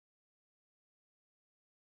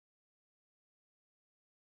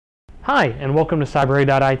Hi, and welcome to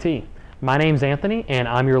Cybrary.it. My name's Anthony, and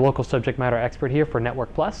I'm your local subject matter expert here for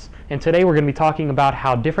Network Plus. And today we're going to be talking about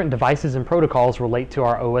how different devices and protocols relate to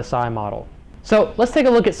our OSI model. So let's take a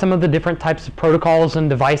look at some of the different types of protocols and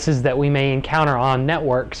devices that we may encounter on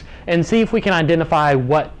networks and see if we can identify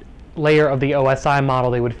what layer of the OSI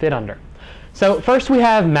model they would fit under. So first we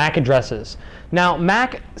have MAC addresses. Now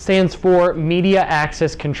MAC stands for Media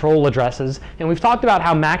Access Control Addresses, and we've talked about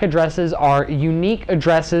how MAC addresses are unique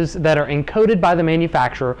addresses that are encoded by the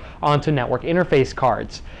manufacturer onto network interface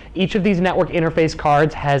cards. Each of these network interface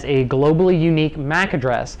cards has a globally unique MAC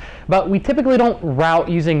address, but we typically don't route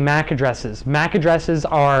using MAC addresses. MAC addresses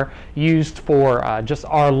are used for just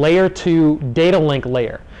our layer 2 data link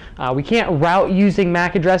layer. We can't route using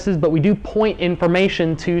MAC addresses, but we do point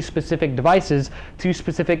information to specific devices, to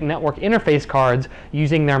specific network interface cards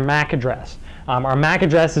using their MAC address. Our MAC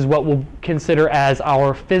address is what we'll consider as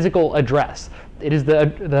our physical address. It is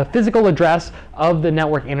the physical address of the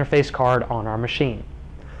network interface card on our machine.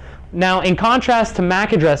 Now, in contrast to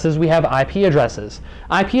MAC addresses, we have IP addresses.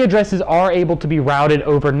 IP addresses are able to be routed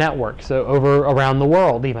over network, so over around the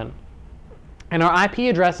world even. And our IP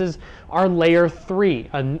addresses are layer 3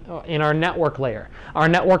 in our network layer. Our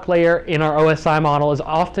network layer in our OSI model is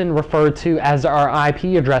often referred to as our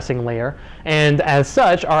IP addressing layer, and as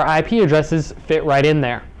such, our IP addresses fit right in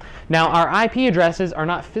there. Now, our IP addresses are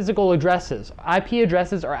not physical addresses. IP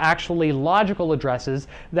addresses are actually logical addresses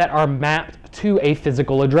that are mapped to a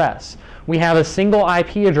physical address. We have a single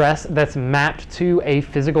IP address that's mapped to a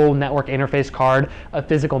physical network interface card, a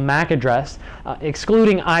physical MAC address,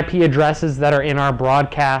 excluding IP addresses that are in our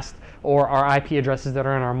broadcast or our IP addresses that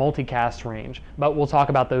are in our multicast range. But we'll talk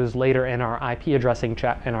about those later in our IP addressing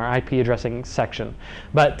section.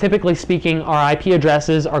 But typically speaking, our IP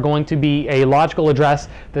addresses are going to be a logical address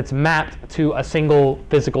that's mapped to a single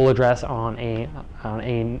physical address on a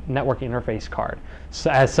network interface card. So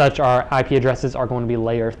as such, our IP addresses are going to be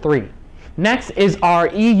layer 3. Next is our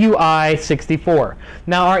EUI64.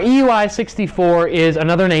 Now, our EUI64 is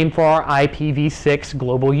another name for our IPv6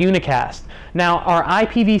 global unicast. Now, our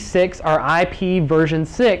IPv6, our IP version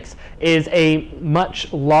 6, is a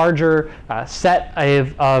much larger set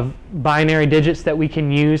of binary digits that we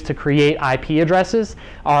can use to create IP addresses.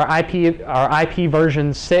 Our IP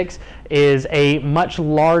version 6 is a much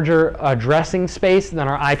larger addressing space than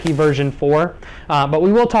our IP version 4. But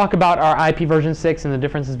we will talk about our IP version 6 and the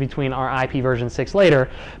differences between our IP version 6 later.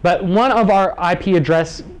 But one of our IP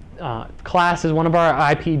address classes, one of our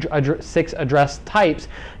IP6 address types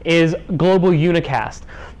is global unicast.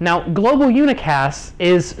 Now, global unicast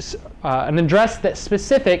is an address that's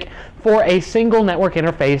specific for a single network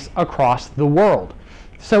interface across the world.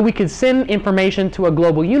 So we could send information to a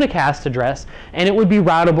global unicast address, and it would be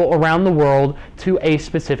routable around the world to a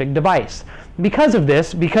specific device. Because of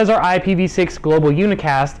this, because our IPv6 global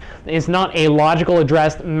unicast is not a logical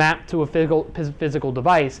address mapped to a physical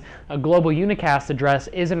device, a global unicast address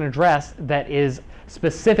is an address that is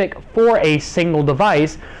specific for a single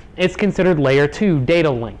device. It's considered layer 2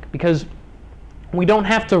 data link because we don't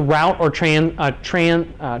have to route or translate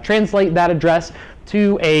that address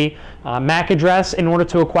to a MAC address in order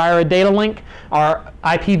to acquire a data link. Our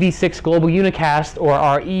IPv6 global unicast, or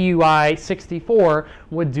our EUI64,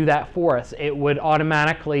 would do that for us. It would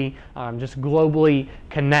automatically just globally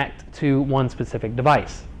connect to one specific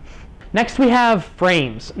device. Next we have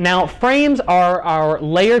frames. Now, frames are our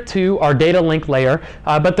layer 2, our data link layer,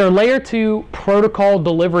 but they're layer 2 protocol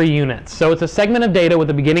delivery units. So it's a segment of data with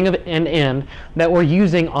a beginning and end that we're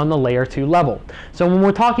using on the layer 2 level. So when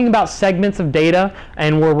we're talking about segments of data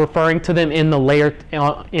and we're referring to them in the layer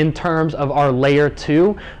in terms of our layer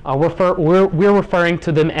 2, we're referring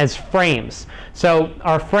to them as frames. So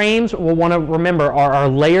our frames, we'll want to remember, are our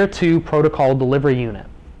layer 2 protocol delivery unit.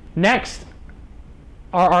 Next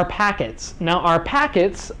are our packets. Now, our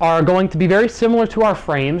packets are going to be very similar to our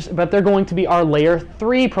frames, but they're going to be our layer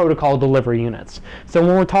 3 protocol delivery units. So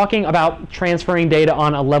when we're talking about transferring data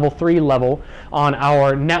on a level 3 level, on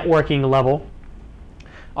our networking level,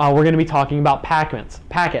 we're going to be talking about packets.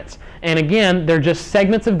 And again, they're just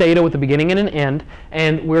segments of data with a beginning and an end,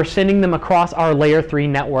 and we're sending them across our layer 3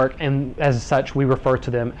 network, and as such, we refer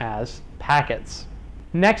to them as packets.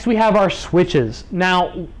 Next, we have our switches.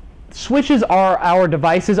 Now, switches are our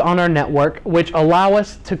devices on our network which allow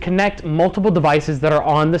us to connect multiple devices that are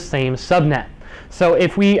on the same subnet. So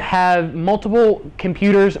if we have multiple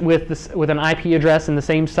computers with an IP address in the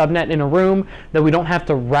same subnet in a room that we don't have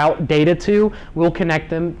to route data to, we'll connect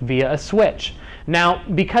them via a switch. Now,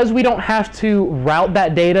 because we don't have to route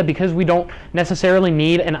that data, because we don't necessarily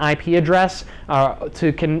need an IP address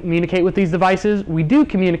to communicate with these devices, we do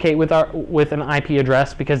communicate with an IP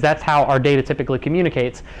address because that's how our data typically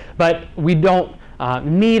communicates, but we don't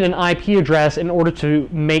need an IP address in order to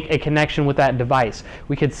make a connection with that device.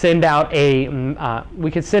 We could send out a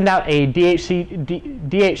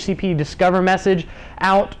DHCP discover message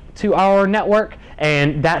out to our network,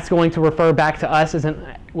 and that's going to refer back to us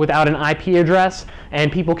without an IP address,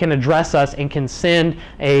 and people can address us and can send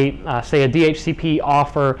say a DHCP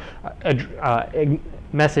offer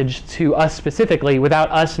message to us specifically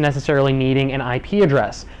without us necessarily needing an IP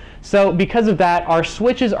address. So because of that, our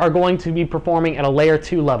switches are going to be performing at a layer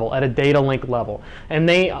 2 level, at a data link level, and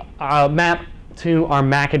they map to our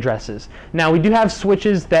MAC addresses. Now, we do have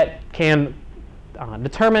switches that can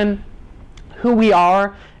determine who we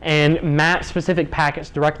are and map specific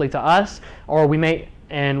packets directly to us, or we may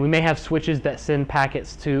have switches that send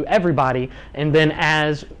packets to everybody, and then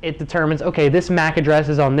as it determines, okay, this MAC address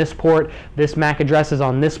is on this port, this MAC address is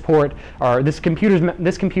on this port, or this computer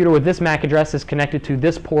with this MAC address is connected to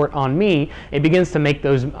this port on me, it begins to make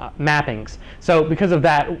those mappings. So because of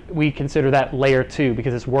that, we consider that layer 2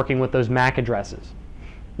 because it's working with those MAC addresses.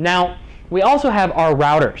 Now, we also have our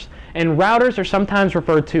routers, and routers are sometimes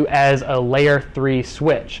referred to as a layer 3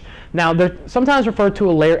 switch. Now, they're sometimes referred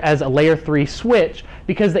to as a layer 3 switch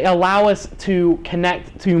because they allow us to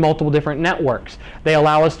connect to multiple different networks. They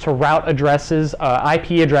allow us to route addresses,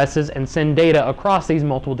 IP addresses, and send data across these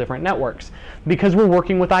multiple different networks. Because we're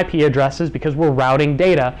working with IP addresses, because we're routing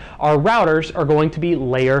data, our routers are going to be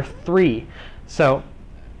layer 3. So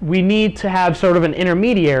we need to have sort of an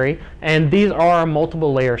intermediary, and these are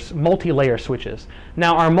multi-layer switches.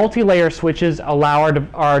 Now, our multi-layer switches allow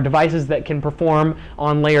our devices that can perform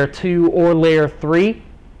on layer 2 or layer 3.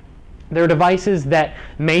 They're devices that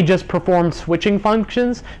may just perform switching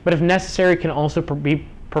functions, but if necessary can also be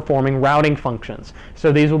performing routing functions.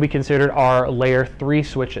 So these will be considered our layer 3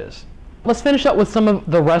 switches. Let's finish up with some of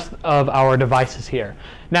the rest of our devices here.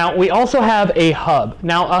 Now, we also have a hub.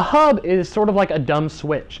 Now, a hub is sort of like a dumb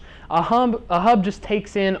switch. A hub just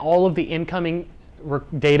takes in all of the incoming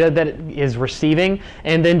data that it is receiving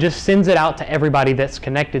and then just sends it out to everybody that's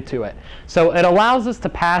connected to it. So it allows us to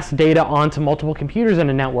pass data onto multiple computers in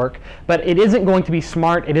a network, but it isn't going to be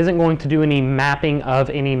smart. It isn't going to do any mapping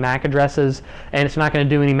of any MAC addresses, and it's not going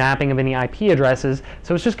to do any mapping of any IP addresses.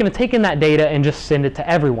 So it's just going to take in that data and just send it to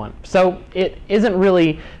everyone. So it isn't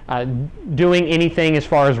really doing anything as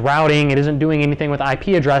far as routing. It isn't doing anything with IP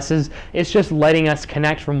addresses. It's just letting us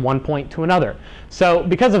connect from one point to another. So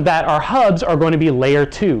because of that, our hubs are going to be layer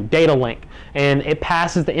 2, data link, and it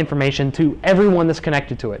passes the information to everyone that's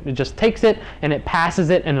connected to it. It just takes it and it passes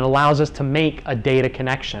it, and it allows us to make a data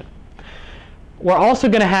connection. We're also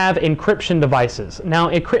going to have encryption devices. Now,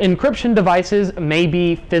 encryption devices may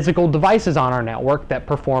be physical devices on our network that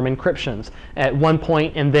perform encryptions at one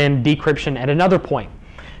point and then decryption at another point.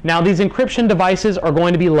 Now, these encryption devices are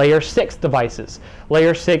going to be layer 6 devices,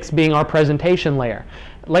 layer 6 being our presentation layer.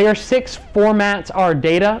 Layer 6 formats our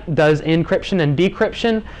data, does encryption and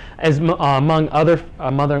decryption among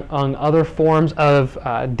other forms of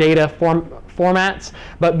data formats.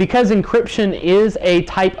 But because encryption is a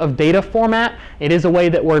type of data format, it is a way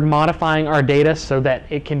that we're modifying our data so that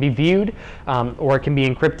it can be viewed or it can be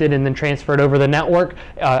encrypted and then transferred over the network.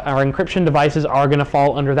 Our encryption devices are going to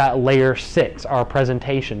fall under that layer 6, our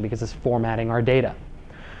presentation, because it's formatting our data.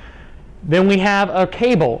 Then we have a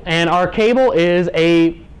cable, and our cable is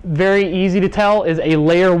very easy to tell, is a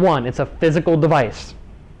layer 1. It's a physical device.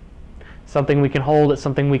 Something we can hold, it's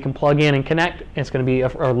something we can plug in and connect. It's going to be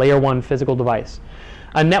a layer 1 physical device.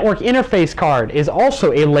 A network interface card is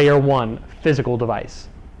also a layer 1 physical device.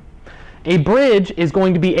 A bridge is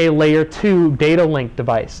going to be a layer 2 data link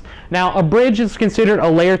device. Now, a bridge is considered a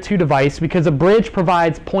layer 2 device because a bridge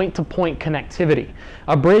provides point-to-point connectivity.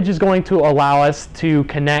 A bridge is going to allow us to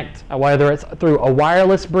connect, whether it's through a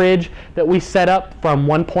wireless bridge that we set up from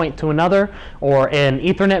one point to another, or an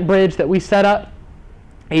Ethernet bridge that we set up.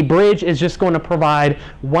 A bridge is just going to provide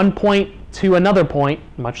one point to another point,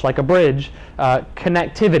 much like a bridge,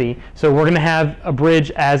 connectivity. So we're going to have a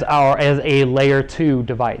bridge as a layer 2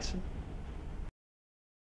 device.